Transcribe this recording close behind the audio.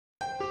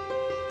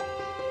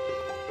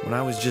When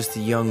I was just a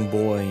young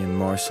boy in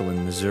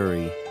Marceline,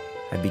 Missouri,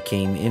 I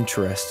became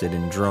interested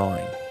in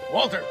drawing.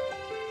 Walter,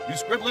 you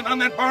scribbling on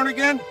that barn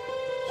again?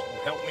 So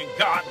help me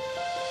God.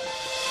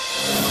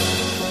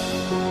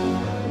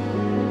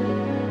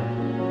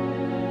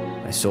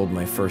 I sold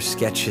my first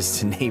sketches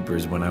to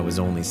neighbors when I was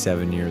only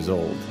 7 years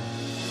old.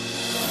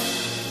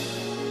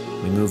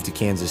 We moved to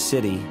Kansas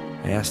City.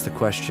 I asked the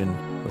question,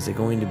 was I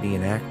going to be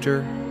an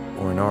actor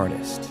or an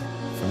artist?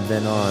 From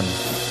then on,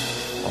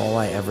 all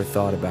I ever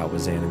thought about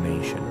was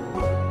animation.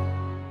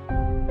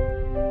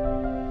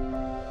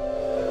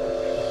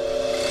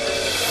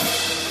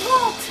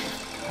 Walt!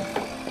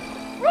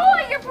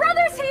 Roy, your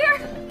brother's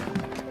here!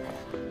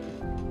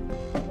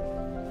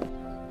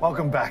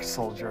 Welcome back,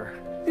 soldier.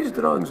 These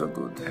drawings are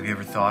good. Have you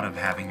ever thought of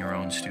having your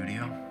own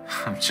studio?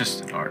 I'm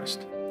just an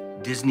artist.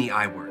 Disney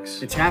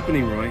iWorks. It's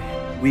happening, Roy.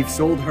 We've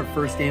sold our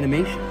first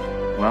animation.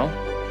 Well,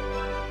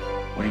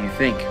 what do you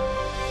think?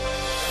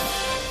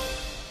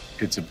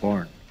 It's a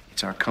barn.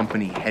 It's our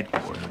company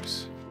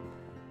headquarters.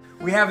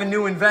 We have a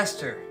new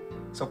investor.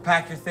 So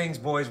pack your things,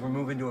 boys. We're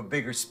moving to a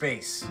bigger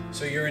space.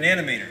 So you're an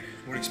animator.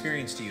 What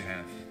experience do you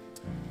have?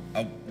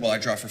 Well, I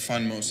draw for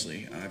fun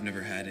mostly. I've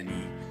never had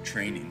any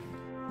training.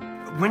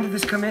 When did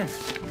this come in?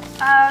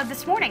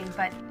 This morning,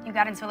 but you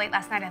got in so late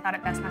last night, I thought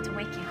it best not to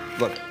wake you.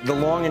 Look, the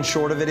long and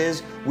short of it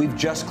is, we've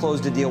just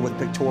closed a deal with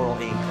Pictorial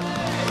Inc.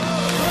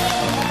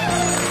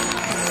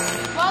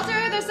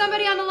 Walter, there's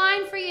somebody on the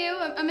line for you,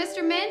 a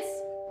Mr. Mintz.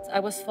 I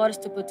was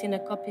forced to put in a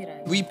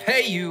copyright. We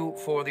pay you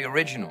for the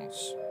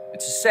originals.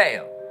 It's a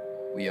sale.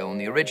 We own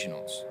the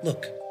originals.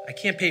 Look, I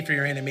can't pay for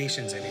your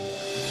animations anymore.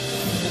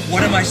 But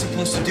what am I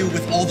supposed to do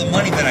with all the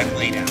money that I've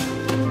laid out?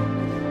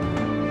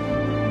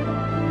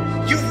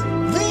 You've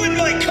ruined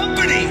my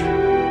company!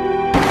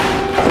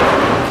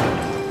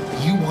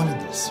 You wanted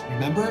this,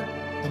 remember?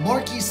 The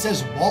marquee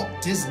says Walt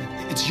Disney.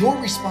 It's your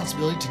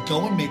responsibility to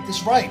go and make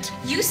this right.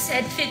 You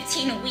said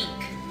 15 a week.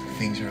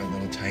 Things are a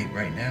little tight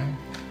right now.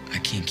 I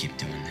can't keep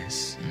doing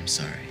this. I'm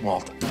sorry.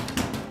 Walter,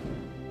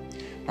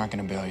 I'm not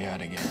gonna bail you out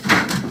again.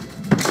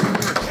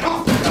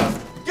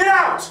 Get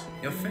out!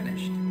 You're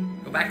finished.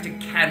 Go back to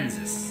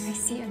Kansas. I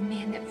see a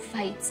man that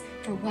fights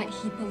for what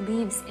he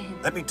believes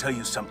in. Let me tell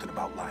you something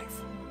about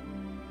life.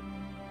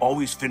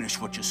 Always finish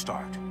what you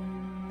start.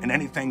 And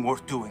anything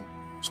worth doing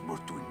is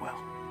worth doing well.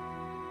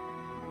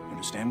 You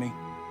understand me?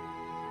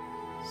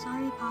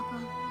 Sorry, Papa.